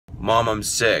Mom, I'm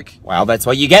sick. Well, that's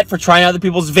what you get for trying other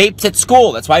people's vapes at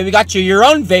school. That's why we got you your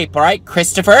own vape, alright,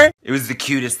 Christopher? It was the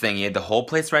cutest thing. He had the whole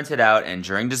place rented out, and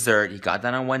during dessert, he got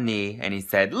down on one knee, and he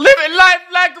said, "Living life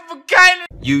like a volcano."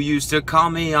 You used to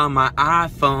call me on my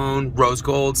iPhone, rose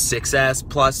gold 6S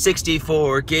plus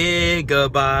 64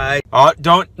 gigabyte.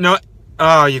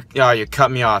 Oh, you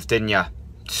cut me off, didn't ya?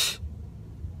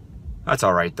 That's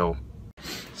alright, though.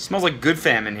 Smells like good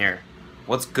fam in here.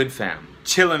 What's good fam?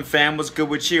 Chillin' fam, what's good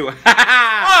with you?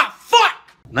 Ah,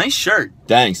 fuck! Nice shirt.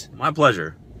 Thanks. My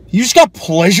pleasure. You just got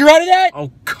pleasure out of that?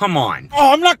 Oh, come on.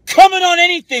 Oh, I'm not coming on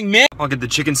anything, man. I'll get the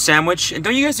chicken sandwich. And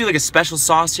don't you guys do like a special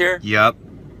sauce here? Yup.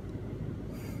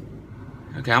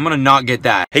 Okay, I'm gonna not get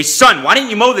that. Hey son, why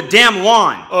didn't you mow the damn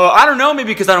lawn? I don't know,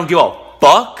 maybe because I don't give a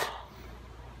fuck.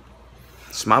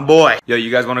 It's my boy. Yo,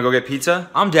 you guys wanna go get pizza?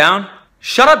 I'm down.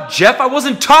 Shut up, Jeff, I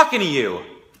wasn't talking to you.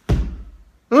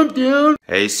 I'm down.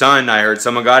 Hey son, I heard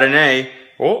someone got an A.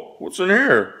 Oh, what's in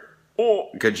here? Oh,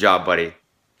 good job, buddy.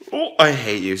 Oh, I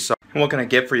hate you, son. What can I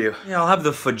get for you? Yeah, I'll have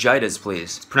the fajitas,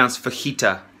 please. It's pronounced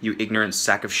fajita, you ignorant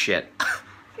sack of shit.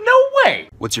 No way!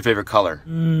 What's your favorite color?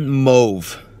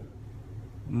 Mauve.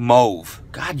 Mauve.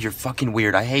 God, you're fucking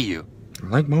weird. I hate you. I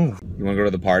like mauve. You wanna go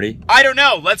to the party? I don't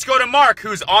know. Let's go to Mark,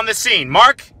 who's on the scene.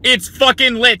 Mark? It's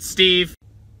fucking lit, Steve.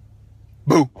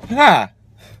 Boo. Ha.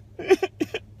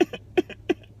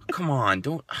 Come on,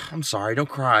 I'm sorry, don't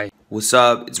cry. What's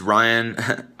up? It's Ryan.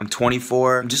 I'm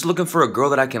 24. I'm just looking for a girl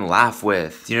that I can laugh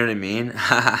with. Do you know what I mean?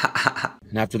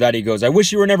 And after that he goes, I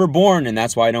wish you were never born, and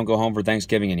that's why I don't go home for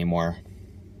Thanksgiving anymore.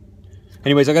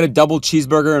 Anyways, I got a double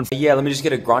cheeseburger and... Yeah, let me just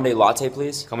get a grande latte,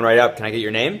 please. Coming right up. Can I get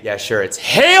your name? Yeah, sure. It's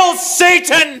Hail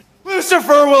Satan!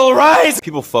 Lucifer will rise!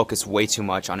 People focus way too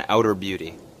much on outer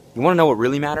beauty. You wanna know what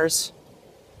really matters?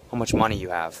 How much money you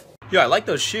have. Yo, I like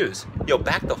those shoes. Yo,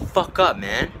 back the fuck up,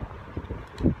 man.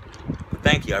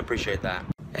 Thank you, I appreciate that.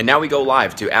 And now we go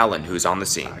live to Alan, who's on the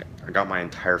scene. I got my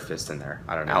entire fist in there.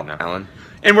 I don't know. Alan.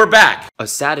 And we're back. A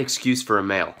sad excuse for a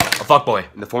male. A fuckboy.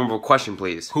 In the form of a question,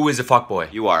 please. Who is a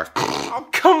fuckboy? You are. Oh,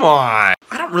 come on.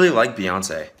 I don't really like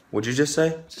Beyonce. What'd you just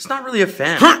say? Just not really a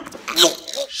fan.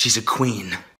 She's a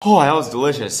queen. Oh, that was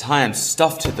delicious. I am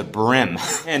stuffed to the brim.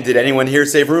 And did anyone here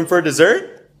save room for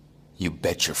dessert? You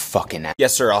bet your fucking ass.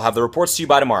 Yes, sir. I'll have the reports to you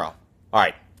by tomorrow. All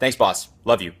right. Thanks, boss.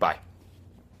 Love you. Bye.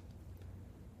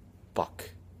 Fuck.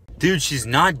 Dude, she's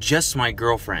not just my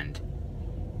girlfriend.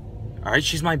 Alright,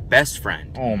 she's my best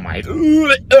friend. Oh my...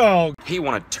 Oh. Hey, you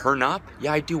wanna turn up?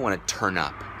 Yeah, I do wanna turn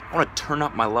up. I wanna turn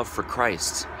up my love for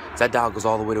Christ. That dial goes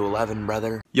all the way to 11,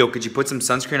 brother. Yo, could you put some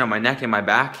sunscreen on my neck and my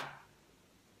back?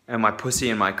 And my pussy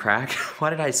and my crack?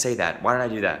 Why did I say that? Why did I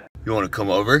do that? You wanna come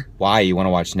over? Why? You wanna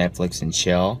watch Netflix and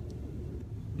chill?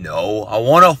 No, I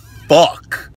wanna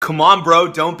fuck. Come on, bro,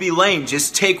 don't be lame.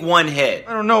 Just take one hit.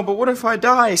 I don't know, but what if I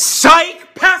die?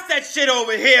 Psych! Pass that shit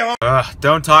over here!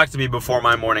 Don't talk to me before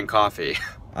my morning coffee.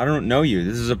 I don't know you.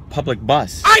 This is a public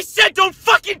bus. I said don't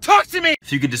fucking talk to me!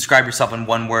 If you could describe yourself in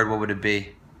one word, what would it be?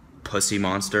 Pussy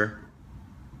monster.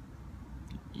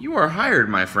 You are hired,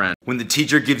 my friend. When the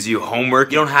teacher gives you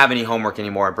homework, you don't have any homework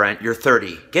anymore, Brent. You're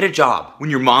 30. Get a job. When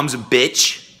your mom's a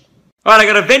bitch. Alright, I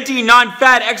got a venti,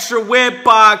 non-fat, extra whip,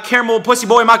 caramel pussy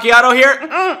boy macchiato here.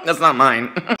 That's not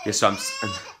mine. Yes, so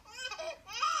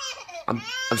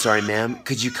I'm sorry, ma'am.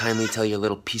 Could you kindly tell your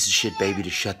little piece of shit baby to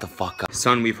shut the fuck up?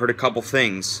 Son, we've heard a couple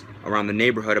things around the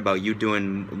neighborhood about you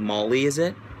doing Molly, is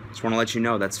it? Just want to let you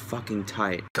know that's fucking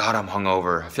tight. God, I'm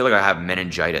hungover. I feel like I have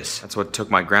meningitis. That's what took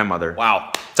my grandmother.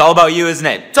 Wow. It's all about you, isn't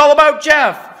it? It's all about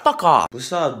Jeff. Fuck off.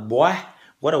 What's up, boy?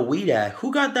 What a weed at?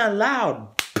 Who got that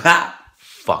loud? Pah.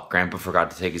 Fuck, Grandpa forgot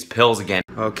to take his pills again.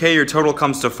 Okay, your total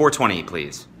comes to $4.20,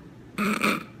 please.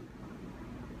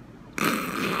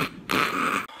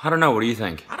 I don't know, what do you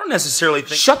think? I don't necessarily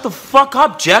think— Shut the fuck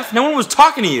up, Jeff! No one was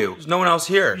talking to you! There's no one else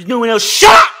here. There's no one else—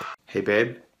 Shut up! Hey,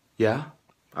 babe. Yeah?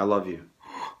 I love you.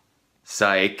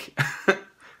 Psych.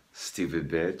 Stupid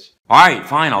bitch. Alright,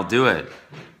 fine, I'll do it.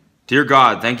 Dear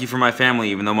God, thank you for my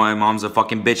family, even though my mom's a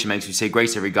fucking bitch and makes me say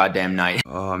grace every goddamn night.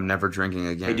 Oh, I'm never drinking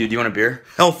again. Hey dude, do you want a beer?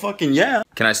 Hell fucking yeah.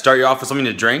 Can I start you off with something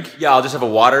to drink? Yeah, I'll just have a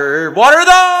water. Water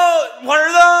though! Water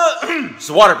though!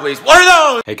 Just water, please. Water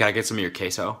though! Hey, can I get some of your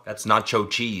queso? That's nacho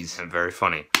cheese. And very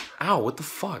funny. Ow, what the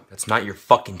fuck? That's not your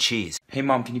fucking cheese. Hey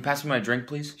mom, can you pass me my drink,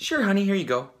 please? Sure, honey, here you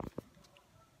go.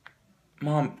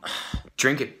 Mom,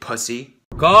 drink it, pussy.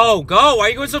 Go, go! Why are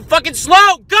you going so fucking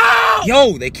slow? Go!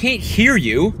 Yo, they can't hear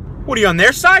you. What are you on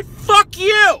their side? Fuck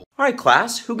you! Alright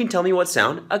class, who can tell me what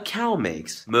sound a cow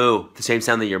makes? Moo, the same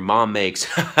sound that your mom makes.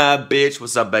 Haha, bitch,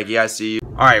 what's up Becky, I see you.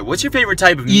 Alright, what's your favorite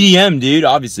type of EDM, dude,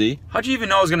 obviously. How'd you even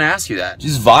know I was gonna ask you that?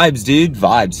 Just vibes, dude.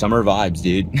 Vibes, summer vibes,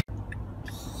 dude.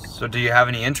 So do you have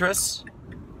any interests?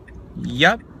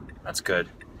 Yep, that's good.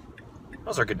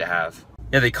 Those are good to have.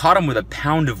 Yeah, they caught him with a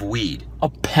pound of weed. A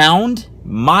pound?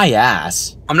 My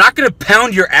ass. I'm not gonna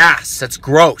pound your ass. That's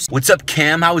gross. What's up,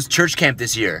 Cam? How was church camp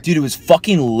this year? Dude, it was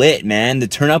fucking lit, man. The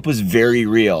turn-up was very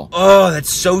real. Oh, that's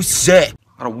so sick.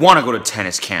 I don't want to go to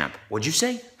tennis camp. What'd you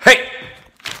say? Hey!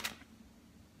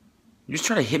 You just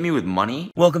trying to hit me with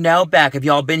money? Welcome to Outback. Have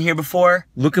y'all been here before?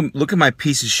 Look at my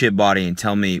piece of shit body and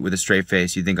tell me with a straight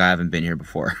face you think I haven't been here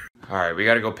before. Alright, we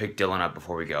gotta go pick Dylan up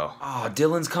before we go. Oh,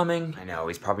 Dylan's coming? I know,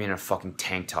 he's probably in a fucking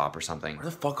tank top or something. Where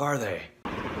the fuck are they?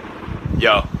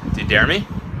 Yo, do you dare me?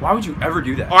 Why would you ever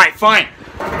do that? Alright, fine.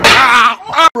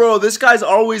 Bro, this guy's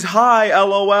always high,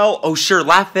 LOL. Oh, sure,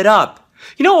 laugh it up.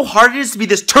 You know how hard it is to be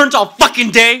this turns all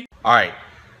fucking day? Alright.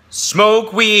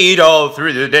 Smoke weed all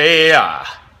through the day.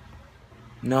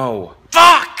 No.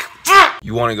 Fuck!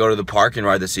 You want to go to the park and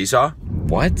ride the seesaw?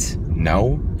 What?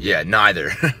 No? Yeah,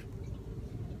 neither.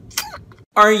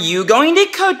 Are you going to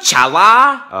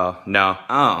Coachella? Oh, no.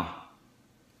 Oh.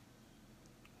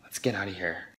 Let's get out of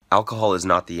here. Alcohol is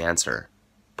not the answer,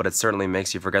 but it certainly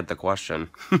makes you forget the question.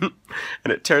 And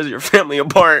it tears your family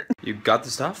apart. You got the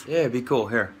stuff? Yeah, be cool.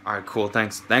 Here. Alright, cool.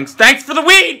 Thanks for the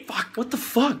weed! Fuck, what the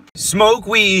fuck? Smoke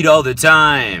weed all the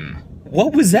time.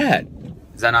 What was that?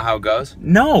 Is that not how it goes?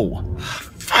 No.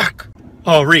 Fuck.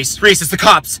 Oh, Reese, it's the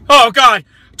cops. Oh, God.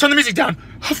 Turn the music down.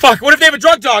 Oh, fuck. What if they have a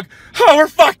drug dog? Oh, we're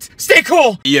fucked. Stay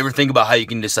cool. You ever think about how you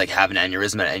can just, like, have an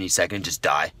aneurysm at any second and just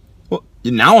die? Well,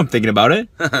 now I'm thinking about it.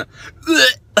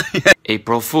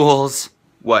 April Fools.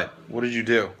 What? What did you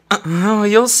do? Oh,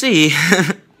 you'll see.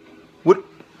 What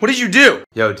did you do?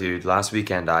 Yo, dude, last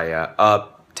weekend I,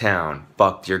 uptown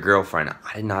fucked your girlfriend.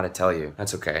 I didn't know how to tell you.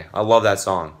 That's okay. I love that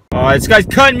song. Oh, this guy's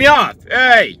cutting me off.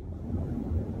 Hey!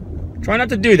 Try not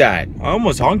to do that. I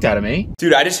almost honked at me.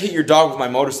 Dude, I just hit your dog with my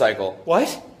motorcycle.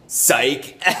 What?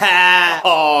 Psych.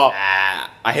 Oh.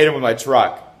 I hit him with my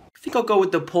truck. I think I'll go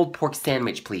with the pulled pork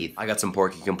sandwich, please. I got some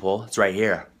pork you can pull. It's right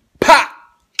here. Pa!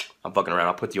 I'm fucking around.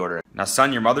 I'll put the order in. Now,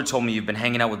 son, your mother told me you've been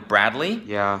hanging out with Bradley?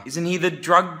 Yeah. Isn't he the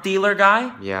drug dealer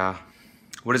guy? Yeah.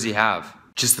 What does he have?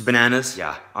 Just the bananas?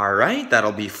 Yeah. Alright,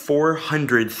 that'll be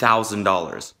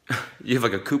 $400,000. You have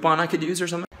like a coupon I could use or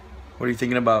something? What are you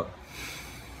thinking about?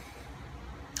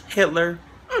 Hitler?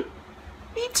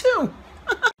 Me too.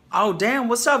 Oh, damn,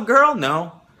 what's up, girl?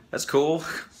 No, that's cool.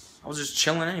 I was just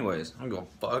chilling anyways. I don't give a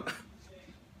fuck.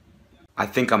 I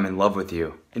think I'm in love with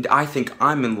you. And I think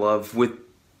I'm in love with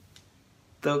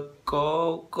the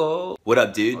go-go. What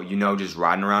up, dude? Oh, you know, just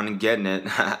riding around and getting it.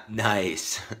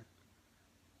 Nice.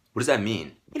 What does that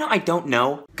mean? You know, I don't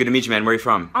know. Good to meet you, man. Where are you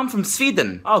from? I'm from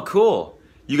Sweden. Oh, cool.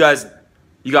 You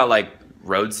got like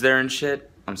roads there and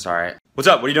shit? I'm sorry. What's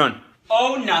up? What are you doing?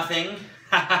 Oh, nothing.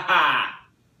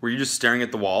 Were you just staring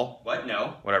at the wall? What?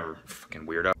 No. Whatever. Fucking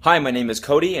weirdo. Hi, my name is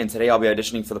Cody, and today I'll be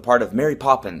auditioning for the part of Mary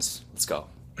Poppins. Let's go.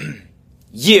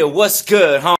 Yeah, what's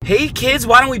good, huh? Hey, kids,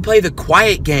 why don't we play the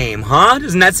quiet game, huh?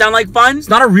 Doesn't that sound like fun? It's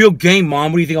not a real game,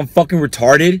 Mom. What do you think, I'm fucking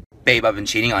retarded? Babe, I've been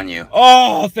cheating on you.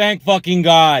 Oh, thank fucking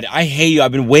God. I hate you.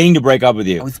 I've been waiting to break up with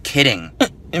you. I was kidding.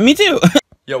 Me too.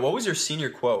 Yo, what was your senior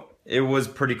quote? It was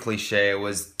pretty cliche. It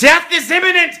was, "Death is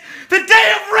imminent! The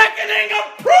day of reckoning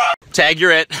approach!" Tag,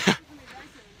 you're it.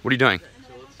 What are you doing?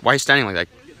 Why are you standing like that?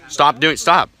 Stop doing,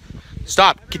 stop.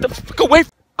 Stop, get the fuck away.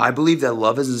 I believe that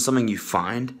love isn't something you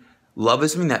find. Love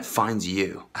is something that finds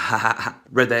you.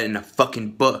 Read that in a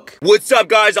fucking book. What's up,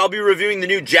 guys? I'll be reviewing the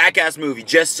new Jackass movie.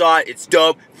 Just saw it, it's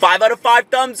dope. 5 out of 5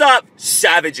 thumbs up.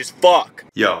 Savage as fuck.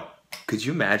 Yo, could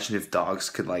you imagine if dogs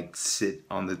could like sit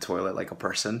on the toilet like a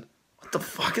person? What the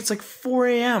fuck? It's like 4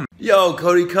 a.m. Yo,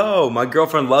 Cody Co, my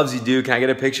girlfriend loves you, dude. Can I get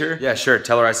a picture? Yeah, sure.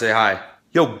 Tell her I say hi.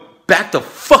 Yo, back the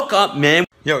fuck up, man.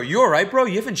 Yo, you alright, bro?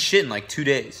 You haven't shit in like 2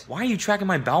 days. Why are you tracking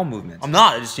my bowel movements? I'm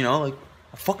not. I just, you know, like,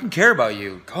 I fucking care about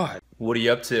you. God. What are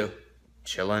you up to?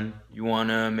 Chillin'? You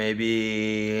wanna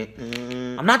maybe...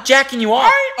 I'm not jacking you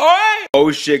off. Alright.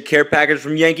 Oh shit, care package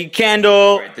from Yankee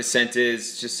Candle. Alright, the scent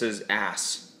just says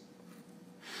ass.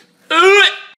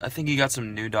 I think you got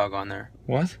some new dog on there.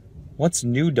 What? What's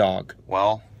new dog?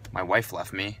 Well, my wife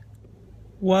left me.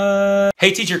 What?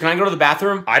 Hey teacher, can I go to the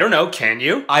bathroom? I don't know, can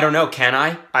you? I don't know, can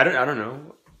I? I don't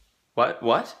know.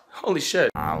 What? Holy shit.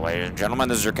 Ladies and gentlemen,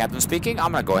 this is your captain speaking.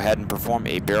 I'm gonna go ahead and perform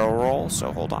a barrel roll,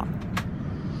 so hold on.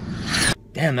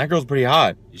 Damn, that girl's pretty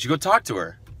hot. You should go talk to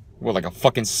her. What, like a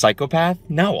fucking psychopath?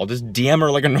 No, I'll just DM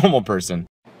her like a normal person.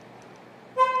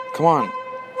 Come on.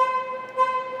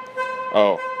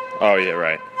 Oh, yeah,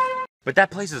 right. But that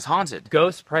place is haunted.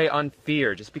 Ghosts prey on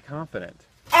fear. Just be confident.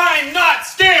 I'm not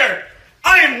scared!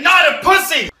 I am not a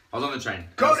pussy! I was on the train.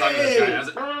 Cody!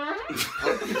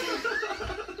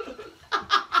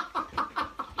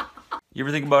 You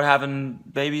ever think about having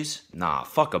babies? Nah,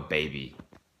 fuck a baby.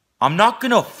 I'm not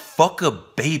gonna fuck a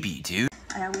baby, dude.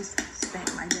 I always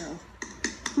spank my dough.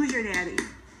 Who's your daddy?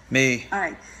 Me. All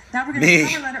right, now we're gonna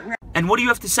let it rest. And what do you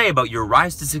have to say about your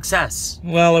rise to success?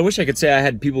 Well, I wish I could say I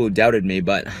had people who doubted me,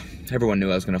 but everyone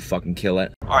knew I was gonna fucking kill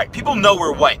it. Alright, people know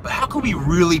we're white, but how can we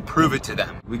really prove it to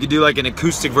them? We could do like an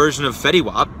acoustic version of Fetty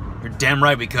Wap. You're damn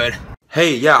right we could.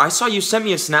 Hey, yeah, I saw you sent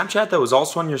me a Snapchat that was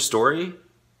also on your story.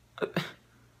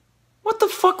 What the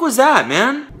fuck was that,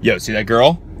 man? Yo, see that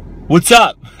girl? What's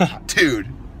up? Dude,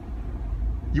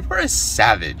 you are a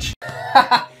savage.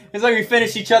 It's like we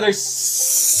finished each other's.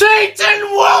 Satan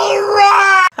will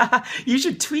rise! You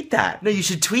should tweet that. No, you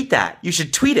should tweet that. You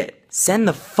should tweet it. Send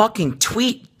the fucking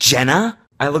tweet, Jenna.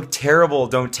 I look terrible,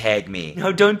 don't tag me.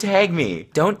 No, don't tag me.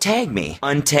 Don't tag me.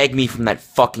 Untag me from that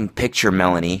fucking picture,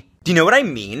 Melanie. Do you know what I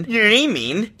mean? You know what I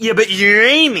mean? Yeah, but you know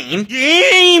what I mean? You know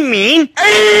what I mean?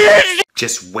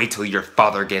 Just wait till your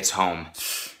father gets home.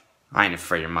 I ain't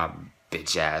afraid of my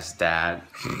bitch ass dad.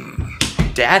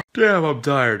 Dad? Damn, I'm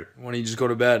tired. Why don't you just go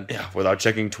to bed? Yeah, without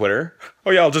checking Twitter?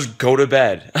 Oh yeah, I'll just go to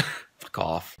bed. Fuck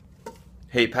off.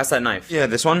 Hey, pass that knife. Yeah,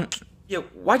 this one? Yeah,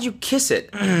 why'd you kiss it?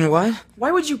 What?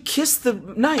 Why would you kiss the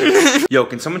knife? Yo,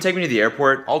 can someone take me to the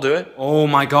airport? I'll do it. Oh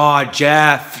my god,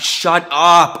 Jeff, shut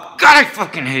up. God, I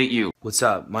fucking hate you. What's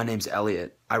up? My name's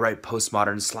Elliot. I write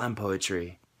postmodern slam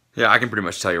poetry. Yeah, I can pretty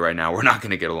much tell you right now, we're not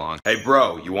gonna get along. Hey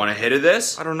bro, you want a hit of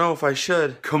this? I don't know if I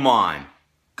should. Come on.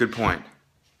 Good point.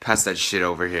 Pass that shit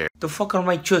over here. The fuck are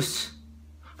my juice?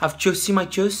 Have juice see my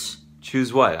juice?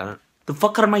 Choose what? I don't... The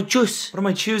fuck are my juice? What am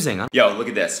I choosing? Yo, look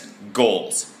at this.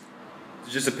 Goals.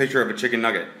 It's just a picture of a chicken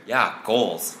nugget. Yeah,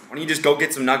 goals. Why don't you just go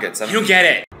get some nuggets? You don't get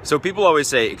it. So people always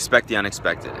say, expect the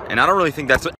unexpected. And I don't really think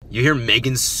that's what... You hear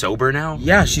Megan's sober now?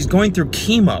 Yeah, she's going through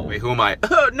chemo. Wait, who am I?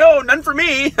 No, none for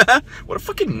me. What a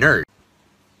fucking nerd.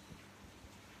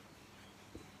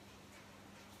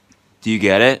 Do you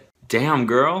get it? Damn,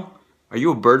 girl. Are you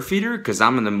a bird feeder? Cause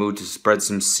I'm in the mood to spread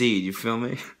some seed, you feel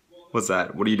me? What's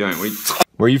that? What are you doing? Where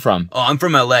are you from? Oh, I'm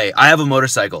from LA. I have a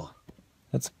motorcycle.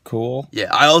 That's cool.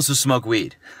 Yeah, I also smoke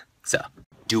weed. So,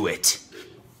 Do it.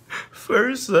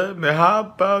 First, let me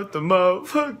hop out the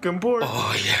motherfucking porch.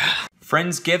 Oh, yeah.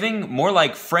 Friendsgiving? More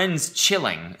like friends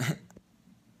chilling.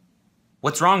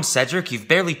 What's wrong, Cedric? You've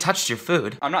barely touched your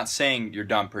food. I'm not saying you're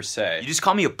dumb per se. You just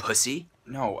call me a pussy?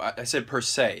 No, I said per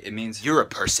se. It means You're a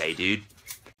per se, dude.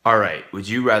 Alright, would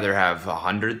you rather have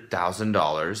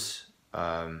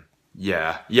 $100,000?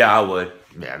 Yeah, I would.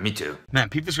 Yeah, me too. man,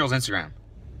 peep this girl's Instagram.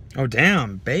 Oh,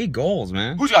 damn. Big goals,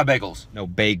 man. Who's got bagels? No,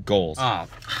 big goals. Oh,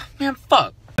 man,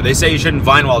 fuck. They say you shouldn't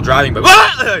vine while driving, but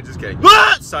just kidding.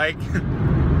 Psych.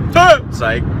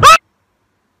 Psych.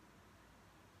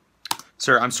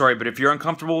 Sir, I'm sorry, but if you're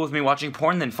uncomfortable with me watching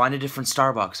porn, then find a different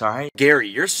Starbucks, alright? Gary,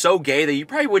 you're so gay that you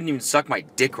probably wouldn't even suck my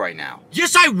dick right now.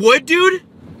 Yes, I would, dude.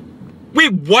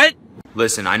 Wait, what?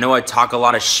 Listen, I know I talk a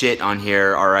lot of shit on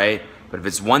here, alright? But if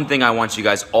it's one thing I want you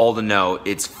guys all to know,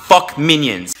 it's fuck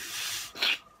minions.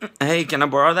 Hey, can I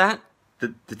borrow that?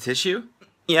 The tissue?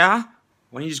 Yeah?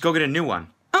 Why don't you just go get a new one?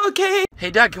 Okay.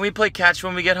 Hey, Dad, can we play catch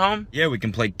when we get home? Yeah, we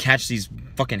can play catch these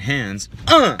fucking hands.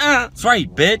 That's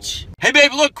right, bitch. Hey,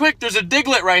 babe, look, quick, there's a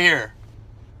diglet right here.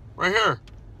 Right here.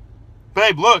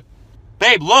 Babe, look.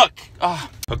 Babe, look. Oh,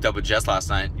 hooked up with Jess last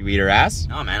night. You eat her ass?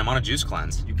 No, man, I'm on a juice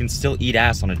cleanse. You can still eat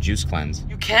ass on a juice cleanse.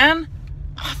 You can?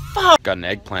 Oh, fuck. Got an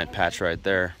eggplant patch right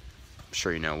there. I'm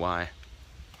sure you know why.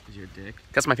 Is your dick?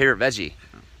 That's my favorite veggie.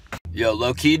 Yo,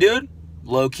 low-key, dude.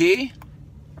 Low-key.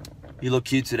 You look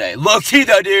cute today. Low-key,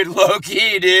 though, dude.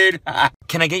 Low-key, dude.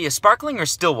 Can I get you sparkling or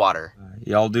still water?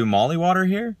 Y'all do Molly water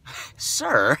here?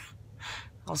 Sir,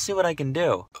 I'll see what I can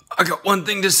do. I got one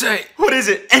thing to say. What is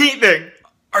it? Anything?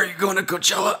 Are you going to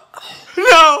Coachella?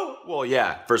 No! Well,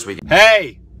 yeah, first weekend.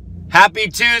 Hey, happy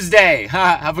Tuesday.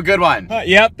 Have a good one.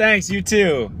 Yep, thanks, you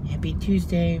too. Happy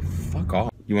Tuesday. Fuck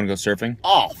off. You wanna go surfing?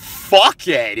 Oh, fuck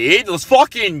yeah, dude. Let's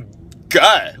fucking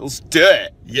go. Let's do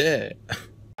it. Yeah.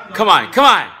 Come on, come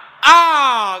on.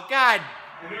 Oh, God.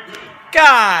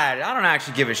 God, I don't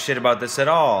actually give a shit about this at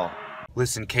all.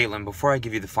 Listen, Caitlin, before I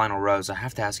give you the final rose, I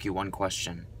have to ask you one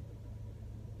question.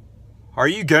 Are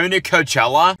you going to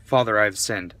Coachella? Father, I have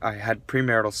sinned. I had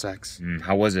premarital sex.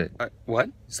 How was it? What?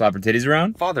 Slap her titties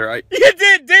around? Father, I... You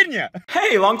did, didn't you?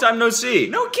 Hey, long time no see.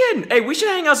 No kidding. Hey, we should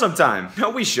hang out sometime. No,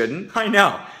 we shouldn't. I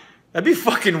know. That'd be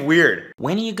fucking weird.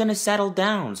 When are you gonna settle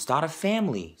down? Start a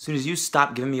family? As soon as you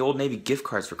stop giving me Old Navy gift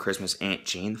cards for Christmas, Aunt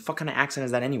Jean. The fuck kind of accent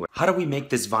is that anyway? How do we make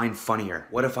this vine funnier?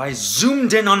 What if I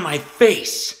zoomed in on my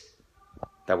face?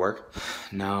 That work?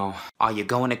 No. Are you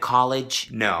going to college?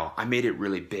 No. I made it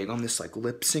really big on this like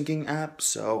lip syncing app,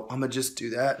 so I'ma just do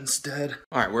that instead.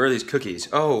 Alright, where are these cookies?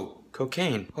 Oh,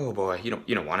 Cocaine. Oh boy, you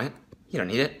don't want it. You don't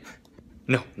need it.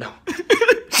 No.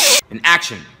 In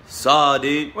action. Saw,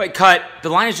 dude. Wait, cut. The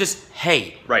line is just,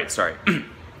 hey. Right, sorry.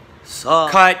 Saw.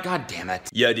 Cut. God damn it.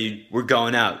 Yeah, dude, we're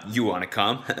going out. You wanna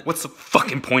come? What's the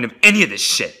fucking point of any of this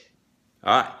shit?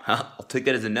 Alright, I'll take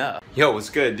that as a no. Yo, what's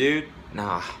good, dude?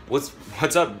 Nah. What's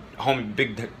up, homie?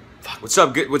 Big. Fuck. What's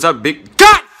up? What's up, big?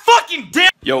 God fucking damn.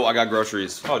 Yo, I got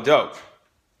groceries. Oh, dope.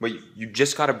 Wait, you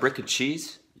just got a brick of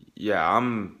cheese? Yeah,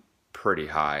 I'm pretty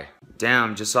high.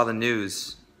 Damn, just saw the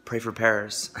news. Pray for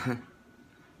Paris.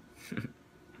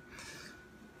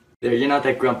 There, you're not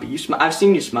that grumpy. You smile. I've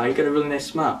seen you smile. You got a really nice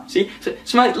smile. See?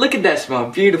 Smile. Look at that smile.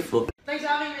 Beautiful. Thanks for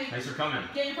having me. Thanks for coming.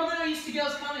 Yeah, you probably know you see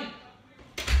girls coming.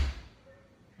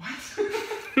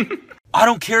 I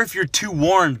don't care if you're too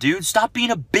warm, dude. Stop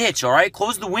being a bitch, alright?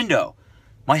 Close the window.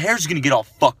 My hair's gonna get all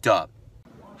fucked up.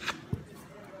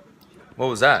 What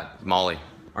was that? Molly.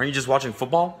 Aren't you just watching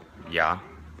football? Yeah.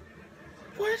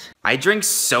 What? I drink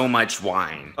so much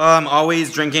wine. I'm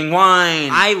always drinking wine.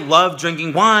 I love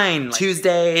drinking wine.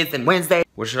 Tuesdays and Wednesdays.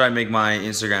 What should I make my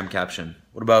Instagram caption?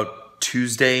 What about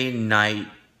Tuesday night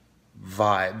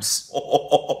vibes?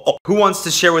 Who wants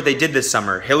to share what they did this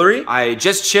summer? Hillary? I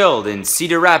just chilled in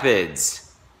Cedar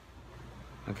Rapids.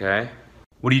 Okay.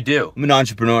 What do you do? I'm an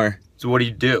entrepreneur. So what do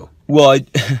you do? Well, I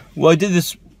did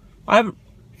this.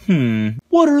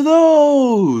 What are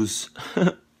those?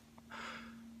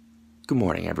 Good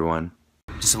morning, everyone.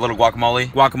 Just a little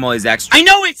guacamole? Guacamole's extra. I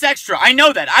know it's extra! I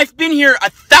know that! I've been here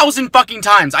 1,000 fucking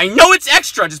times! I know it's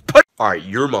extra! Just put— Alright,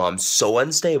 your mom's so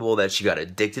unstable that she got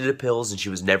addicted to pills and she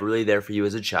was never really there for you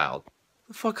as a child.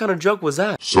 The fuck kind of joke was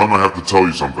that? Son, I have to tell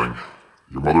you something.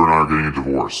 Your mother and I are getting a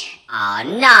divorce. Oh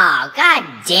no, god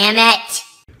damn it!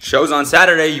 Show's on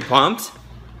Saturday, you pumped?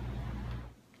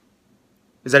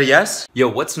 Is that a yes? Yo,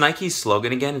 what's Nike's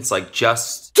slogan again? It's like,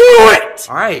 just do it!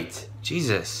 Alright,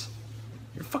 Jesus.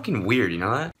 You're fucking weird, you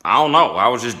know that? I don't know, I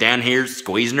was just down here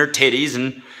squeezing her titties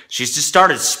and she's just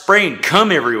started spraying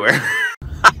cum everywhere.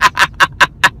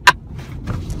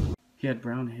 He had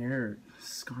brown hair,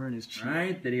 scar on his cheek.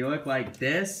 Right? Did he look like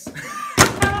this?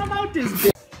 How about this bitch?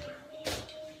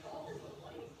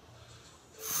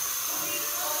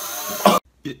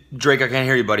 Drake, I can't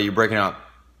hear you, buddy. You're breaking up.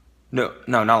 No,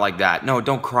 not like that. No,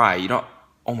 don't cry. You don't.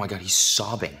 Oh my god, he's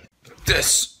sobbing.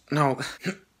 This. No.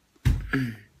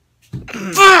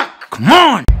 Fuck! Come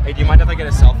on! Hey, do you mind if I get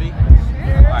a selfie?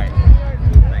 Alright.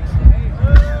 Thanks.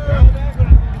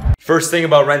 First thing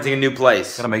about renting a new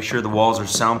place. Gotta make sure the walls are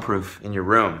soundproof in your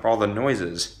room. For all the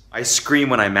noises. I scream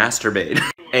when I masturbate.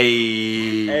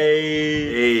 AIDS.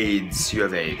 You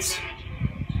have AIDS.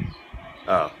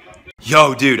 Oh.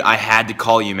 Yo, dude, I had to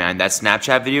call you, man. That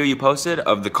Snapchat video you posted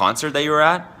of the concert that you were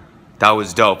at? That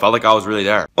was dope. Felt like I was really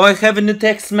there. Oh, I have a new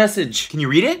text message. Can you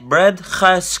read it? Bread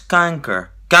has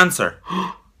cancer. Cancer.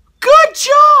 Good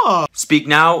job! Speak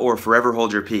now or forever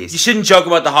hold your peace. You shouldn't joke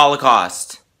about the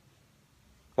Holocaust.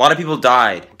 A lot of people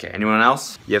died. Okay, anyone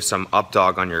else? You have some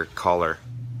updog on your collar.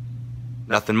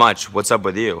 Nothing much. What's up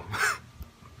with you?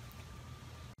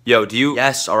 Yo, do you?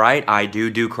 Yes, alright. I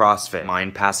do CrossFit.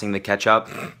 Mind passing the ketchup?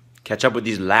 Catch up with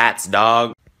these lats,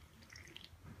 dog.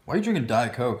 Why are you drinking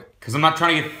Diet Coke? Cause I'm not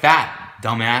trying to get fat,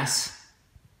 dumbass.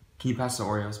 Can you pass the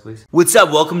Oreos, please? What's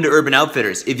up? Welcome to Urban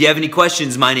Outfitters. If you have any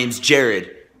questions, my name's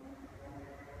Jared.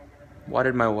 Why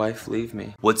did my wife leave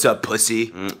me? What's up,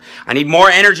 pussy? I need more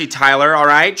energy, Tyler,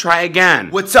 alright? Try again.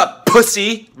 What's up,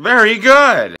 pussy? Very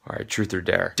good. Alright, truth or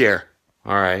dare? Dare.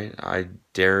 Alright, I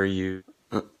dare you.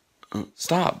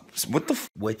 Stop. What the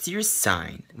What's your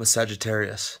sign? I'm a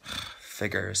Sagittarius.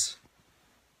 Figures.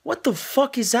 What the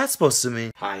fuck is that supposed to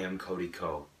mean? Hi, I'm Cody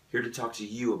Co. Here to talk to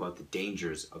you about the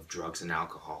dangers of drugs and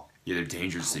alcohol. Yeah, they're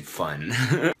dangerously fun.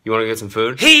 You wanna get some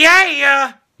food?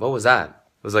 Yeah! What was that?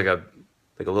 It was like a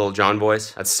Little John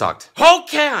voice? That sucked.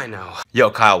 Okay, I know. Yo,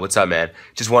 Kyle, what's up, man?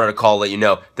 Just wanted to call and let you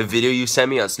know, the video you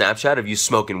sent me on Snapchat of you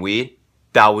smoking weed,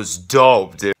 that was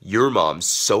dope, dude. Your mom's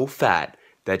so fat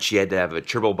that she had to have a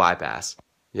triple bypass.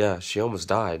 Yeah, she almost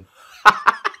died.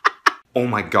 Oh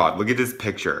my god, look at this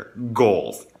picture.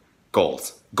 Goals.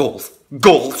 Goals. Goals.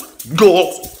 Goals.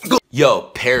 Goals. Goals. Yo,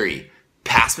 Perry,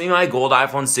 pass me my gold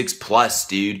iPhone 6 Plus,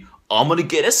 dude. I'm gonna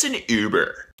get us an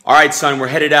Uber. Alright, son, we're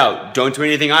headed out. Don't do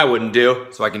anything I wouldn't do,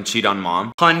 so I can cheat on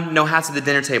mom. Hun, no hats at the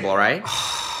dinner table, alright?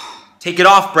 Take it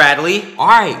off, Bradley.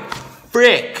 Alright,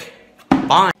 frick.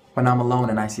 Fine. When I'm alone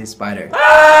and I see a spider,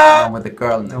 I'm with a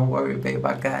girl, don't worry, babe,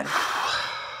 I got it.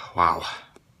 Wow.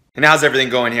 And how's everything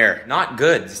going here? Not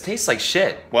good. This tastes like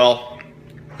shit. Well,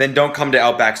 then don't come to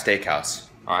Outback Steakhouse.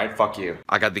 Alright, fuck you.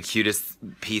 I got the cutest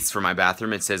piece for my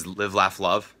bathroom. It says live, laugh,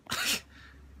 love.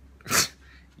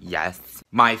 Yes.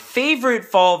 My favorite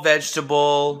fall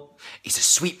vegetable is a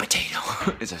sweet potato.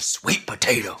 It's a sweet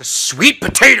potato. A sweet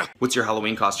potato. What's your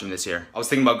Halloween costume this year? I was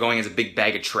thinking about going as a big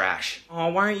bag of trash. Oh,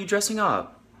 why aren't you dressing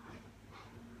up?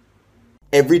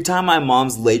 Every time my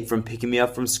mom's late from picking me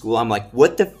up from school, I'm like,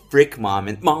 what the frick, Mom?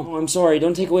 And Mom, oh, I'm sorry,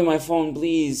 don't take away my phone,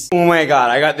 please. Oh my god,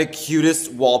 I got the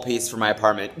cutest wall piece for my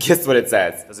apartment. Guess what it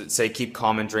says? Does it say keep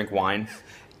calm and drink wine?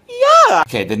 Yeah!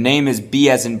 Okay, the name is B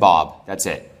as in Bob. That's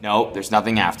it. No, there's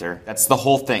nothing after. That's the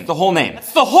whole thing. The whole name.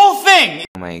 That's the whole thing!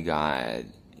 Oh my god,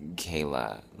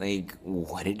 Kayla, like,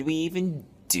 what did we even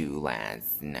do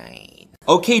last night?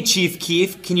 Okay, Chief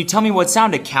Keef, can you tell me what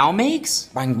sound a cow makes?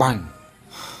 Bang, bang.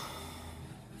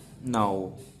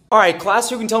 No. Alright,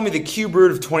 class, who can tell me the cube root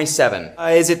of 27?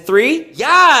 Is it 3?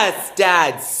 Yes,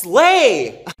 Dad!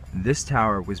 Slay! This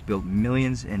tower was built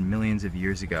millions and millions of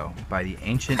years ago by the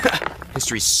ancient...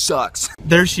 History sucks.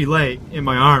 There she lay, in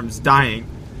my arms, dying.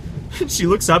 She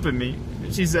looks up at me,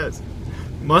 and she says,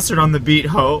 "Mustard on the beat,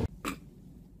 ho."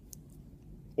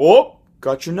 Oh,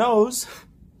 got your nose.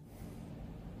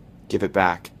 Give it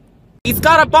back. He's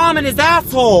got a bomb in his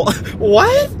asshole!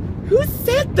 What? Who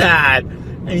said that?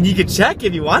 I mean, you could check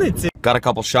if you wanted to. Got a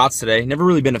couple shots today. Never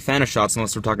really been a fan of shots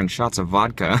unless we're talking shots of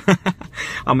vodka.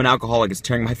 I'm an alcoholic. It's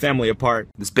tearing my family apart.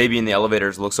 This baby in the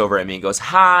elevators looks over at me and goes,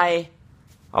 "Hi."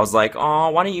 I was like, "Oh,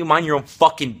 why don't you mind your own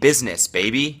fucking business,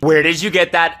 baby?" Where did you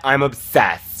get that? I'm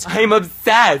obsessed. I'm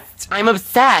obsessed. I'm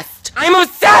obsessed. I'm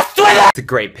obsessed with it! It's a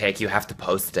great pic. You have to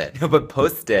post it. No, but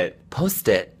post it. Post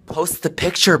it. Post the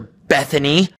picture,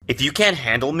 Bethany. If you can't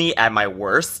handle me at my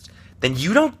worst, then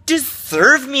you don't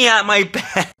deserve me at my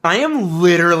best. I am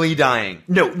literally dying.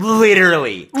 No,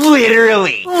 literally.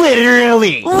 Literally.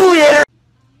 Literally. Literally.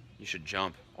 You should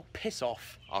jump. Oh, piss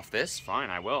off. Off this? Fine,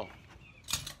 I will.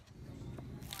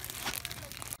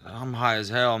 I'm high as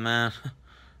hell, man.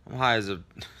 I'm high as a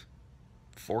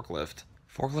forklift.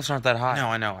 Forklifts aren't that high. No,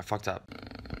 I know. I fucked up.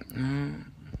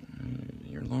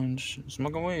 Your lunch.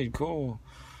 Smoking weed. Cool.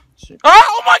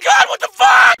 Oh my god, what the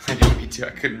fuck? Me too. I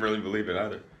couldn't really believe it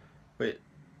either. Wait.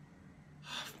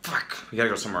 Fuck. We gotta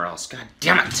go somewhere else. God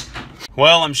damn it.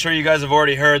 Well, I'm sure you guys have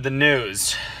already heard the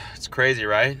news. It's crazy,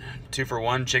 right?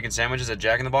 2-for-1 chicken sandwiches at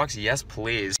Jack in the Box? Yes,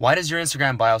 please. Why does your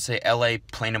Instagram bio say LA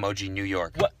plain emoji New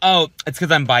York? What? Oh, it's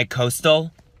because I'm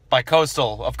bi-coastal.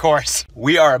 Bi-coastal, of course.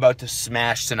 We are about to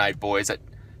smash tonight, boys.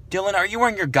 Dylan, are you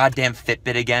wearing your goddamn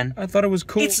Fitbit again? I thought it was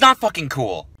cool. It's not fucking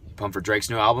cool. You pumped for Drake's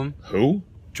new album? Who?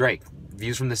 Drake.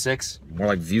 Views from the 6? More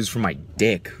like views from my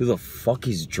dick. Who the fuck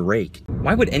is Drake?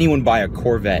 Why would anyone buy a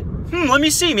Corvette? Let me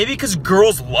see. Maybe because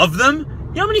girls love them?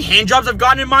 You know how many handjobs I've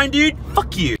gotten in mine, dude?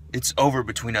 Fuck you. It's over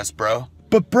between us, bro.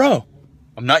 But bro.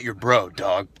 I'm not your bro,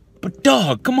 dog. But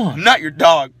dog, come on. I'm not your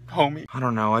dog, homie. I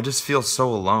don't know. I just feel so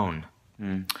alone.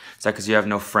 Is that because you have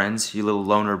no friends, you little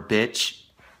loner bitch?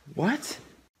 What?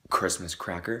 Christmas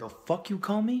cracker. The fuck you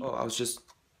call me? Oh, I was just...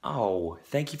 Oh,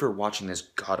 thank you for watching this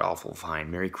god-awful Vine.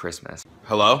 Merry Christmas.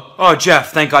 Hello? Oh,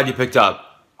 Jeff, thank God you picked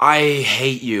up. I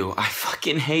hate you. I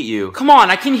fucking hate you. Come on,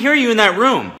 I can hear you in that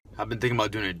room. I've been thinking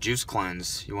about doing a juice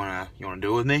cleanse. You wanna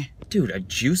do it with me? Dude, a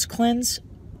juice cleanse?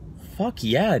 Fuck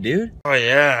yeah, dude. Oh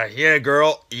yeah,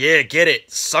 girl. Yeah, get it.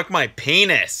 Suck my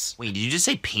penis. Wait, did you just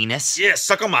say penis? Yeah,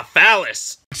 suck on my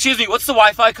phallus. Excuse me, what's the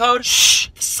Wi-Fi code? Shh,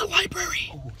 this is the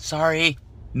library. Oh, sorry.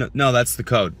 No, that's the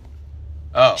code.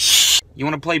 Oh. Shh. You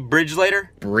wanna play bridge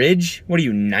later? Bridge? What are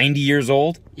you, 90 years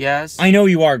old? Yes. I know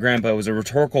you are, Grandpa. It was a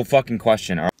rhetorical fucking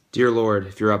question. Dear Lord,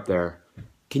 if you're up there,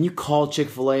 can you call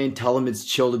Chick-fil-A and tell them it's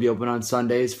chill to be open on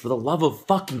Sundays? For the love of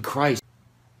fucking Christ.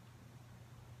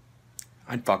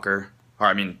 I'd fuck her. Or,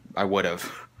 I mean, I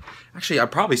would've. Actually, I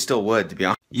probably still would, to be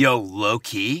honest. Yo,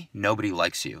 low-key, nobody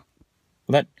likes you.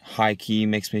 Well, that high-key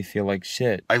makes me feel like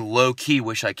shit. I low-key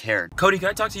wish I cared. Cody, can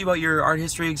I talk to you about your art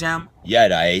history exam? Yeah,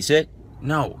 did I ace it?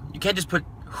 No, you can't just put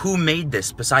who made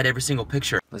this beside every single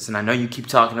picture. Listen, I know you keep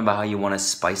talking about how you want to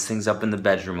spice things up in the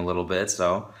bedroom a little bit,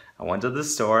 so I went to the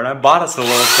store and I bought us a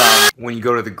little something. When you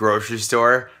go to the grocery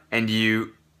store and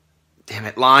you... Damn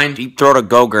it, line. Deep throat a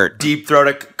Go-Gurt. Deep throat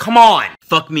a... Come on!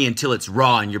 Fuck me until it's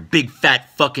raw and your big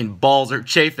fat fucking balls are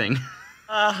chafing.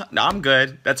 No, I'm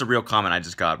good. That's a real comment I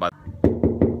just got. But...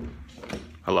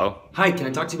 Hello? Hi, can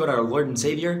I talk to you about our Lord and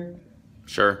Savior?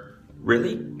 Sure.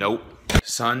 Really? Nope.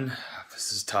 Son,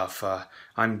 this is tough.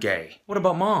 I'm gay. What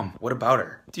about Mom? What about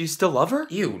her? Do you still love her?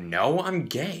 Ew, no, I'm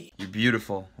gay. You're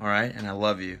beautiful, alright? And I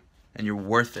love you. And you're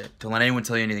worth it. Don't let anyone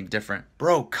tell you anything different.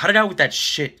 Bro, cut it out with that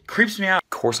shit. Creeps me out. Of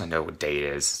course I know what day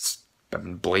it is. I've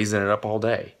been blazing it up all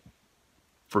day.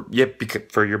 For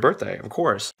your birthday, of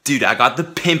course. Dude, I got the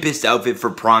pimpest outfit for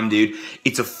prom, dude.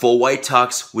 It's a full white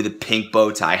tux with a pink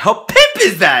bow tie. How pimp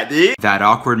is that, dude? That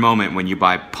awkward moment when you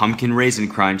buy pumpkin raisin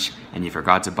crunch and you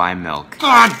forgot to buy milk.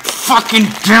 God fucking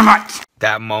damn it!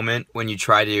 That moment when you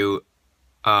try to,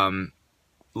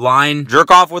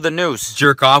 jerk off with a noose.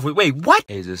 Jerk off with, wait, what?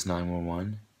 Hey, is this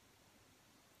 911?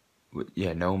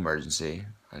 Yeah, no emergency.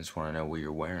 I just want to know what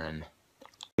you're wearing.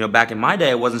 You know, back in my day,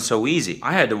 it wasn't so easy.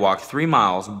 I had to walk 3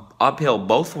 miles uphill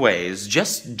both ways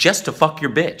just to fuck your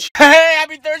bitch. Hey,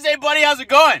 happy Thursday, buddy. How's it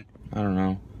going? I don't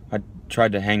know. I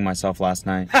tried to hang myself last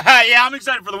night. Yeah, I'm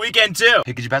excited for the weekend, too.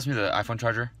 Hey, could you pass me the iPhone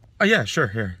charger? Oh, yeah, sure,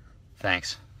 here.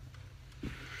 Thanks.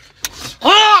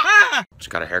 Ah! Just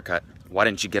got a haircut. Why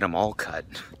didn't you get them all cut?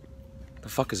 The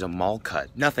fuck is a mall cut?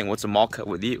 Nothing. What's a mall cut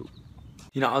with you?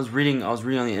 You know, I was reading on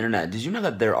the internet. Did you know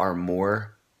that there are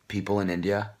more people in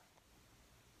India?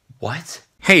 What?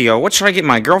 Hey, yo, what should I get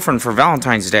my girlfriend for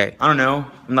Valentine's Day? I don't know.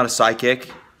 I'm not a psychic.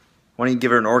 Why don't you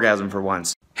give her an orgasm for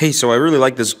once? Hey, so I really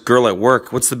like this girl at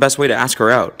work. What's the best way to ask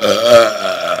her out?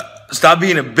 Stop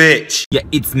being a bitch. Yeah,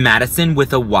 it's Madison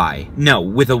with a Y. No,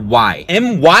 with a Y.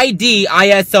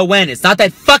 M-Y-D-I-S-O-N. It's not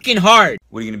that fucking hard.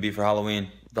 What are you gonna be for Halloween?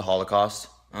 The Holocaust?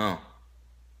 Oh.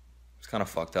 It's kind of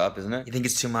fucked up, isn't it? You think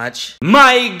it's too much?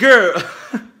 My girl!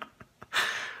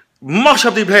 Mash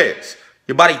up the place!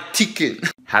 Your body ticking.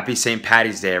 Happy St.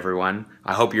 Patty's Day, everyone.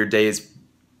 I hope your day is...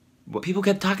 What? People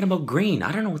kept talking about green.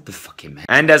 I don't know what the fuck it meant.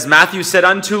 And as Matthew said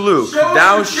unto Luke,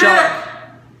 thou shalt...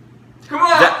 Come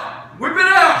on! Whip it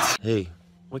out! Hey,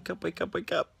 wake up, wake up,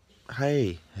 wake up.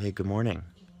 Hey, good morning.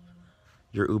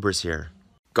 Your Uber's here.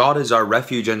 God is our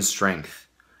refuge and strength,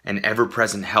 an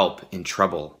ever-present help in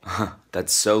trouble.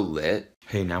 That's so lit.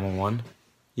 Hey, 911?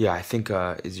 Yeah, I think,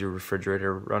 is your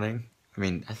refrigerator running? I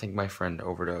mean, I think my friend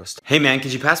overdosed. Hey, man,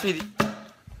 could you pass me the...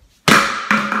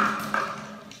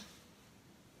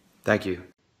 Thank you.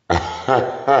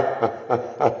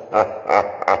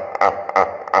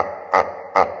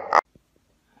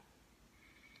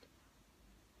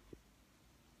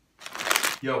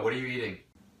 Yo, what are you eating?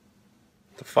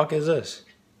 The fuck is this?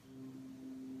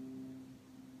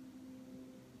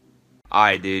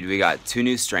 Alright, dude, we got 2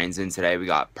 new strains in today. We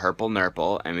got Purple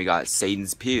Nurple, and we got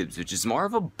Satan's Pubes, which is more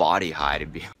of a body high to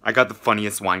be. I got the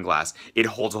funniest wine glass. It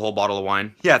holds a whole bottle of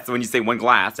wine. Yeah, so when you say one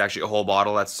glass, it's actually a whole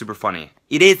bottle. That's super funny.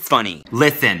 It is funny.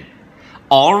 Listen,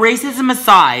 all racism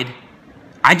aside,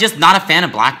 I'm just not a fan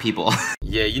of black people.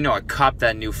 Yeah, you know I copped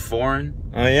that new foreign.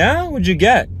 Oh yeah? What'd you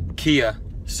get? Kia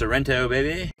Sorrento,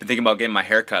 baby. Been thinking about getting my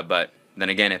hair cut, but then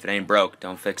again, if it ain't broke,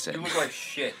 don't fix it. You look like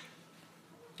shit.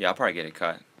 Yeah, I'll probably get it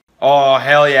cut. Oh,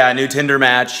 hell yeah, new Tinder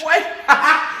match. What?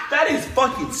 That is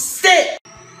fucking sick!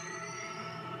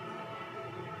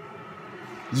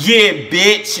 Yeah,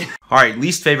 bitch! Alright,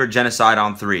 least favorite genocide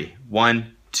on 3.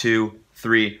 1, 2,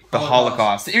 3. The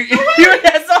Holocaust. That's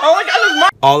the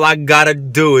Holocaust. All I gotta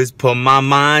do is put my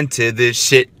mind to this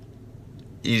shit.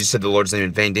 You just said the Lord's name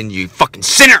in vain, didn't you, you fucking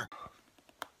sinner?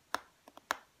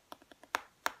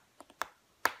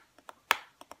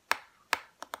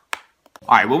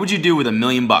 Alright, what would you do with $1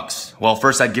 million? Well,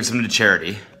 first I'd give some to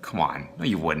charity. Come on. No,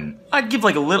 you wouldn't. I'd give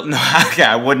like a little... No, okay,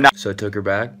 I would not. So I took her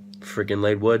back. Freaking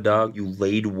laid wood, dog. You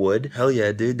laid wood? Hell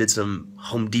yeah, dude. Did some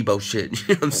Home Depot shit.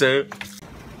 You know what I'm saying?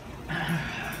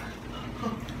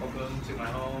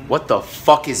 What the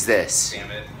fuck is this?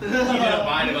 Damn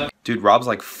it. Dude, Rob's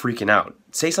like freaking out.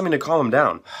 Say something to calm him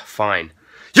down. Fine.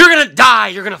 You're gonna die!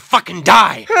 You're gonna fucking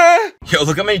die! Yo,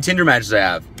 look how many Tinder matches I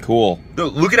have. Cool.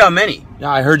 Look at how many.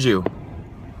 Yeah, I heard you.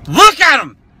 Look at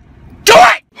him! Do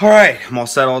it! Alright, I'm all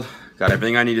settled. Got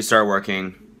everything I need to start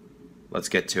working. Let's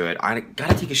get to it. I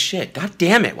gotta take a shit. God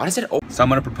damn it. Why does it open? So I'm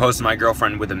gonna propose to my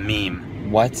girlfriend with a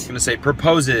meme. What? I'm gonna say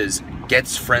proposes,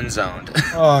 gets friend zoned.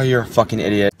 Oh, you're a fucking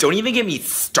idiot. Don't even get me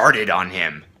started on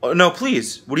him. Oh, no,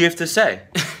 please. What do you have to say?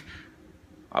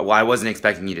 Well, I wasn't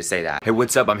expecting you to say that. Hey,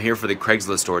 what's up? I'm here for the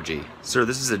Craigslist orgy. Sir,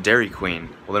 this is a Dairy Queen.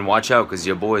 Well, then watch out, because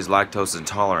your boy's lactose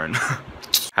intolerant.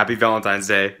 Happy Valentine's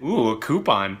Day. Ooh, a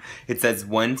coupon. It says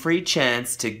 1 free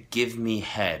chance to give me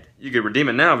head. You could redeem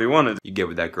it now if you wanted. You get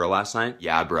with that girl last night?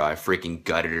 Yeah, bro, I freaking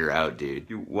gutted her out, dude.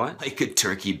 You what? Like a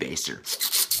turkey baster.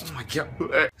 Oh my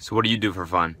god. So what do you do for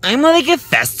fun? I'm like a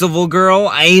festival girl.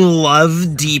 I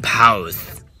love deep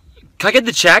house. Can I get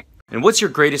the check? And what's your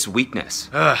greatest weakness?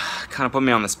 Kind of put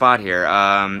me on the spot here.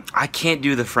 I can't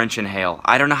do the French inhale.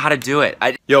 I don't know how to do it.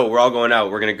 Yo, we're all going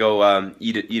out. We're gonna go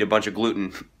eat a bunch of gluten.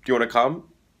 Do you wanna come?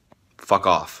 Fuck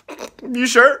off. You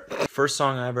sure? First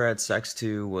song I ever had sex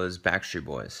to was Backstreet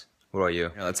Boys. What about you?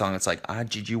 You know that song that's like,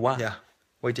 GGY. Yeah.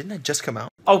 Wait, didn't that just come out?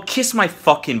 Oh, kiss my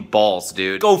fucking balls,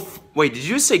 dude. Wait, did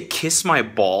you say kiss my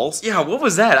balls? Yeah, what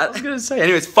was that? I was gonna say.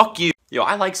 Anyways, fuck you. Yo,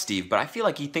 I like Steve, but I feel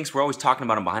like he thinks we're always talking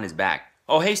about him behind his back.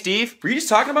 Oh, hey, Steve. Were you just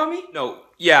talking about me? No.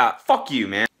 Yeah, fuck you,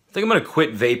 man. I think I'm gonna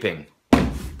quit vaping.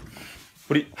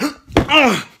 What do you...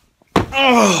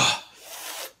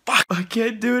 Fuck. I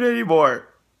can't do it anymore.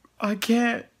 I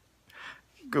can't.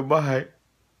 Goodbye.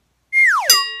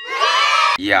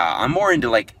 Yeah, I'm more into,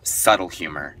 like, subtle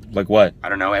humor. Like what? I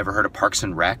don't know, ever heard of Parks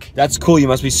and Rec? That's cool, you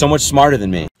must be so much smarter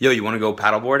than me. Yo, you wanna go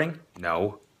paddleboarding?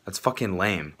 No. That's fucking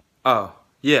lame. Oh,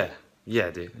 yeah.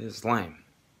 Yeah, dude, it's lame.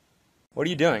 What are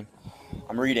you doing?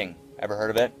 I'm reading. Ever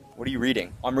heard of it? What are you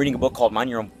reading? I'm reading a book called Mind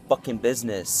Your Own Fucking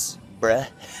Business, bruh.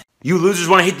 You losers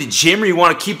wanna hit the gym or you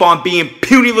wanna keep on being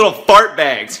puny little fart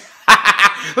bags?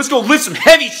 Let's go lift some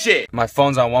heavy shit! My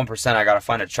phone's on 1%, I gotta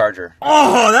find a charger.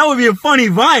 Oh, that would be a funny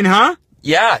vine, huh?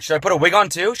 Yeah, should I put a wig on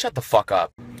too? Shut the fuck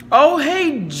up. Oh,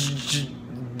 hey,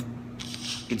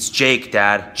 it's Jake,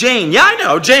 Dad. Jane, yeah, I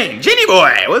know, Jane. Janey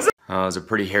boy, what's up? Oh, it was a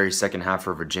pretty hairy second half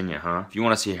for Virginia, huh? If you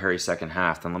want to see a hairy second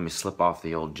half, then let me slip off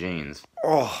the old jeans.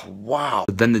 Oh, wow.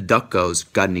 But then the duck goes,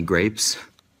 got any grapes?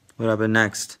 What happened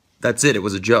next? That's it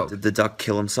was a joke. Did the duck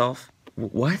kill himself?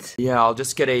 What? Yeah, I'll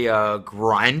just get a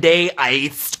grande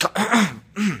iced...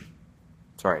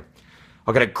 Sorry.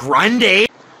 I'll get a grande...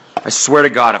 I swear to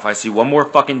God, if I see one more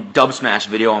fucking dub smash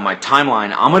video on my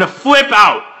timeline, I'm gonna flip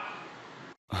out!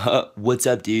 What's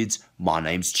up, dudes? My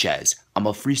name's Chez. I'm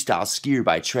a freestyle skier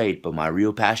by trade, but my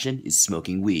real passion is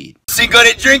smoking weed. Cinco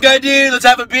de Drinko, dude! Let's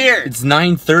have a beer! It's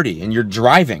 9:30 and you're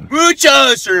driving.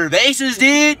 Mucho cervezas,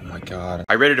 dude! Oh my God.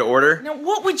 Are you ready to order? Now,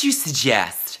 what would you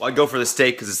suggest? Well, I'd go for the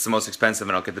steak because it's the most expensive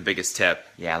and I'll get the biggest tip.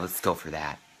 Yeah, let's go for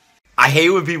that. I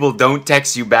hate when people don't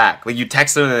text you back. Like, you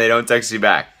text them and they don't text you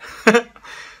back.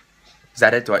 Is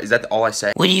that it? Is that all I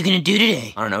say? What are you gonna do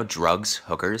today? I don't know, drugs,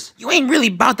 hookers. You ain't really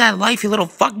about that life, you little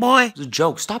fuckboy. It's a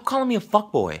joke. Stop calling me a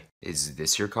fuckboy. Is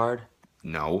this your card?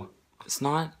 No. It's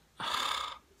not?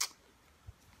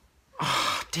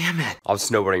 Oh, damn it. I was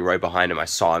snowboarding right behind him. I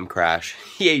saw him crash.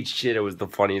 He ate shit. It was the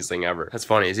funniest thing ever. That's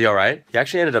funny. Is he alright? He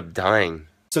actually ended up dying.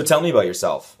 So tell me about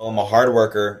yourself. Well, I'm a hard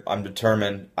worker, I'm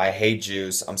determined, I hate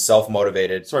Jews, I'm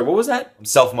self-motivated. Sorry, what was that? I'm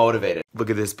self-motivated. Look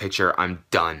at this picture. I'm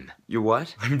done. You're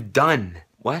what? I'm done.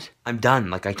 What? I'm done.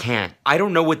 Like, I can't. I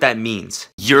don't know what that means.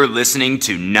 You're listening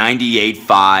to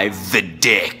 98.5 The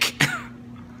Dick.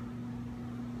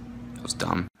 That was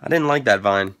dumb. I didn't like that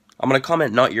vine. I'm gonna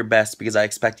comment not your best because I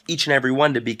expect each and every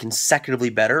one to be consecutively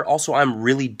better. Also, I'm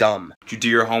really dumb. Did you do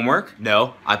your homework?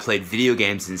 No, I played video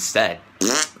games instead.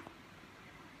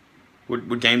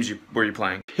 What games were you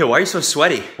playing? Yo, why are you so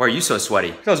sweaty? Why are you so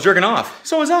sweaty? I was jerking off.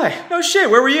 So was I. No shit,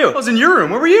 where were you? I was in your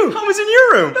room, where were you? I was in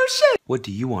your room. No shit. What do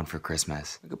you want for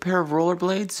Christmas? Like a pair of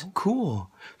rollerblades? Oh,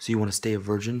 cool. So you want to stay a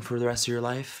virgin for the rest of your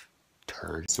life?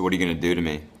 Turd. So what are you gonna do to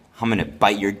me? I'm gonna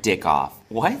bite your dick off.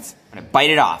 What? I'm gonna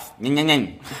bite it off.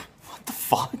 What the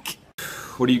fuck?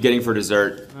 What are you getting for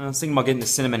dessert? I was thinking about getting the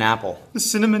cinnamon apple. The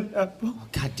cinnamon apple? Oh,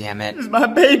 God damn it. This is my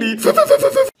baby.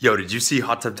 Yo, did you see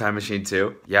Hot Tub Time Machine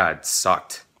 2? Yeah, it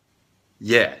sucked.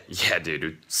 Yeah, dude,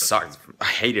 it sucked. I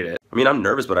hated it. I mean, I'm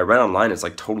nervous, but I read online it's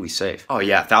like totally safe. Oh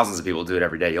yeah, thousands of people do it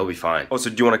every day. You'll be fine. Oh, so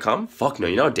do you want to come? Fuck no.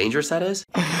 You know how dangerous that is?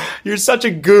 You're such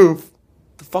a goof.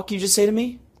 The fuck you just say to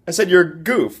me? I said you're a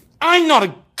goof. I'm not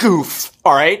a goof,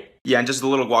 alright? Yeah, and just a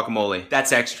little guacamole.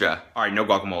 That's extra. Alright, no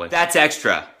guacamole. That's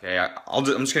extra. Okay, I'm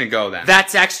just gonna go then.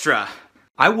 That's extra.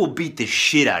 I will beat the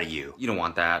shit out of you. You don't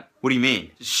want that. What do you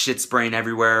mean? Just shit spraying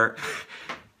everywhere.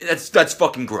 That's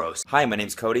fucking gross. Hi, my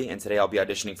name's Cody, and today I'll be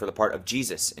auditioning for the part of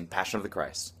Jesus in Passion of the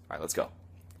Christ. Alright, let's go.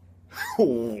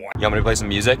 You want me to play some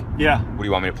music? Yeah. What do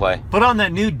you want me to play? Put on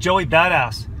that new Joey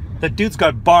Badass. That dude's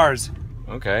got bars.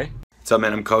 Okay. What's up,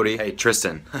 man? I'm Cody. Hey,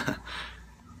 Tristan.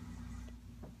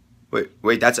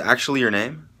 Wait, that's actually your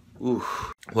name? Ooh.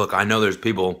 Look, I know there's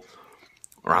people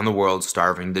around the world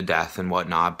starving to death and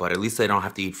whatnot, but at least they don't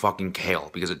have to eat fucking kale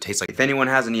because it tastes like... If anyone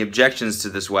has any objections to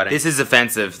this wedding... This is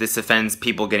offensive. This offends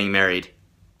people getting married.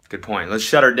 Good point. Let's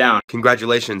shut her down.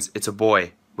 Congratulations, it's a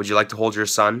boy. Would you like to hold your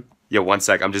son? Yo, one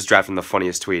sec, I'm just drafting the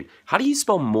funniest tweet. How do you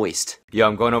spell moist? Yo,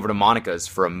 I'm going over to Monica's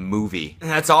for a movie.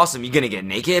 That's awesome. You gonna get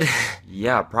naked?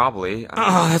 Yeah, probably.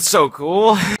 Oh, that's so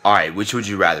cool. Alright, which would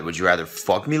you rather? Would you rather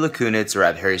fuck Mila Kunis or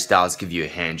have Harry Styles give you a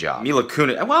hand job? Mila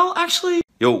Kunis. Well, actually...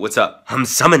 Yo, what's up? I'm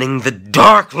summoning the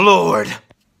Dark Lord.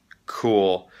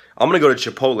 Cool. I'm gonna go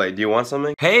to Chipotle. Do you want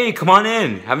something? Hey, come on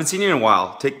in. Haven't seen you in a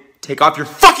while. Take off your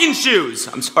fucking shoes.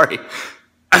 I'm sorry.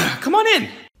 Come on in.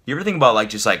 You ever think about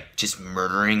just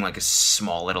murdering like a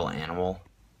small little animal?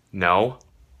 No?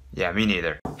 Yeah, me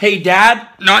neither. Hey, Dad.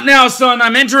 Not now, son.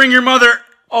 I'm entering your mother.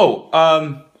 Oh,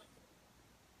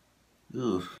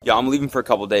 Yeah, I'm leaving for a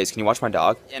couple days. Can you watch my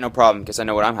dog? Yeah, no problem, because I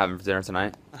know what I'm having for dinner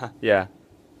tonight. Yeah.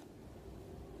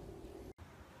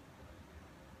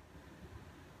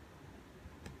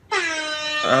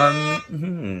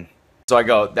 So I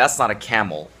go, that's not a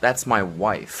camel, that's my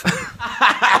wife.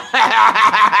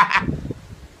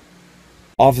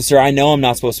 Officer, I know I'm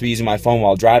not supposed to be using my phone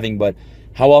while driving, but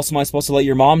how else am I supposed to let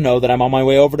your mom know that I'm on my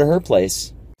way over to her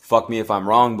place? Fuck me if I'm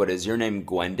wrong, but is your name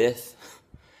Gwendith?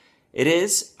 It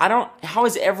is? How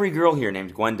is every girl here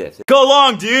named Gwendith? Go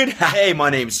along, dude! Hey, my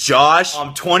name's Josh.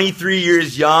 I'm 23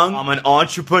 years young. I'm an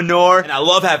entrepreneur, and I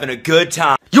love having a good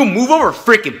time. Yo, move over,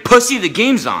 freaking pussy, the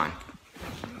game's on.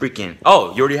 Freaking,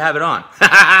 oh, you already have it on.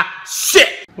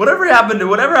 Shit! Whatever happened to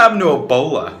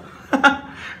Ebola?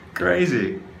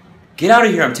 Crazy. Get out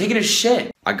of here, I'm taking a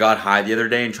shit. I got high the other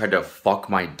day and tried to fuck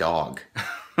my dog.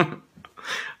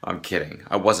 I'm kidding,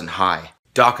 I wasn't high.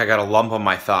 Doc, I got a lump on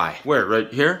my thigh. Where,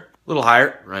 right here? A little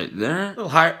higher. Right there. A little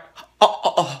higher.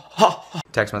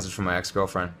 Text message from my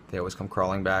ex-girlfriend. They always come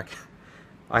crawling back.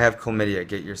 I have chlamydia,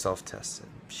 get yourself tested.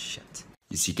 Shit.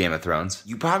 You see Game of Thrones?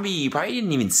 You probably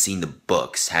didn't even seen the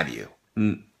books, have you?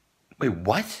 Wait,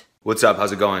 what? What's up,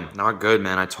 how's it going? Not good,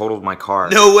 man, I totaled my car.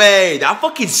 No way, that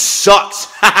fucking sucks.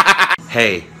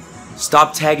 Hey,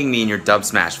 stop tagging me in your Dub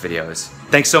Smash videos.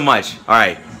 Thanks so much.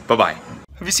 Alright, bye-bye.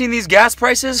 Have you seen these gas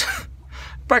prices?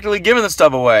 Practically giving the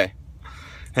stuff away.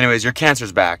 Anyways, your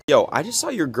cancer's back. Yo, I just saw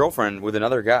your girlfriend with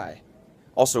another guy.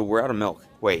 Also, we're out of milk.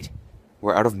 Wait,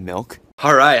 we're out of milk?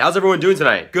 Alright, how's everyone doing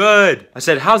tonight? Good. I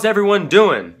said, how's everyone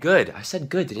doing? Good. I said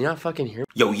good. Did you not fucking hear me?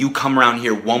 Yo, you come around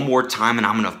here one more time and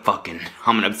I'm gonna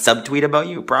subtweet about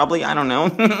you, probably. I don't know.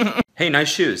 Hey, nice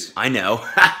shoes. I know.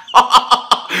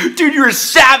 Dude, you're a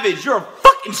savage. You're a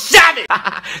fucking savage.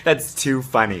 That's too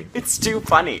funny. It's too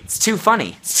funny. It's too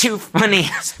funny. It's too funny.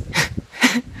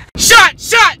 Shut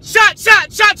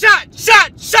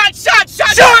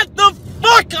the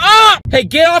fuck up! Hey,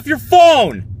 get off your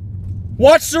phone!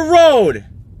 Watch the road!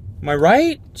 Am I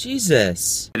right?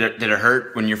 Jesus. Did it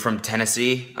hurt when you're from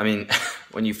Tennessee? I mean,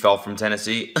 when you fell from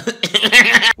Tennessee?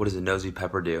 What does a nosy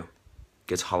pepper do?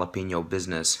 Gets jalapeno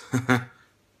business.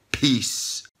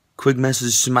 Peace. Quick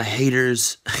message to my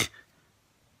haters.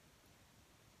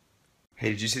 Hey,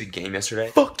 did you see the game yesterday?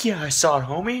 Fuck yeah, I saw it,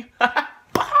 homie.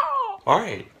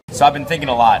 Alright. So I've been thinking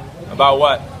a lot. About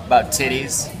what? About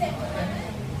titties.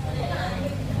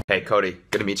 Hey, Cody.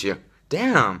 Good to meet you.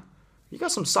 Damn, you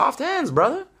got some soft hands,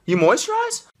 brother. You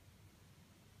moisturize?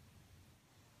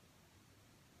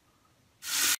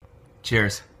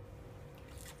 Cheers.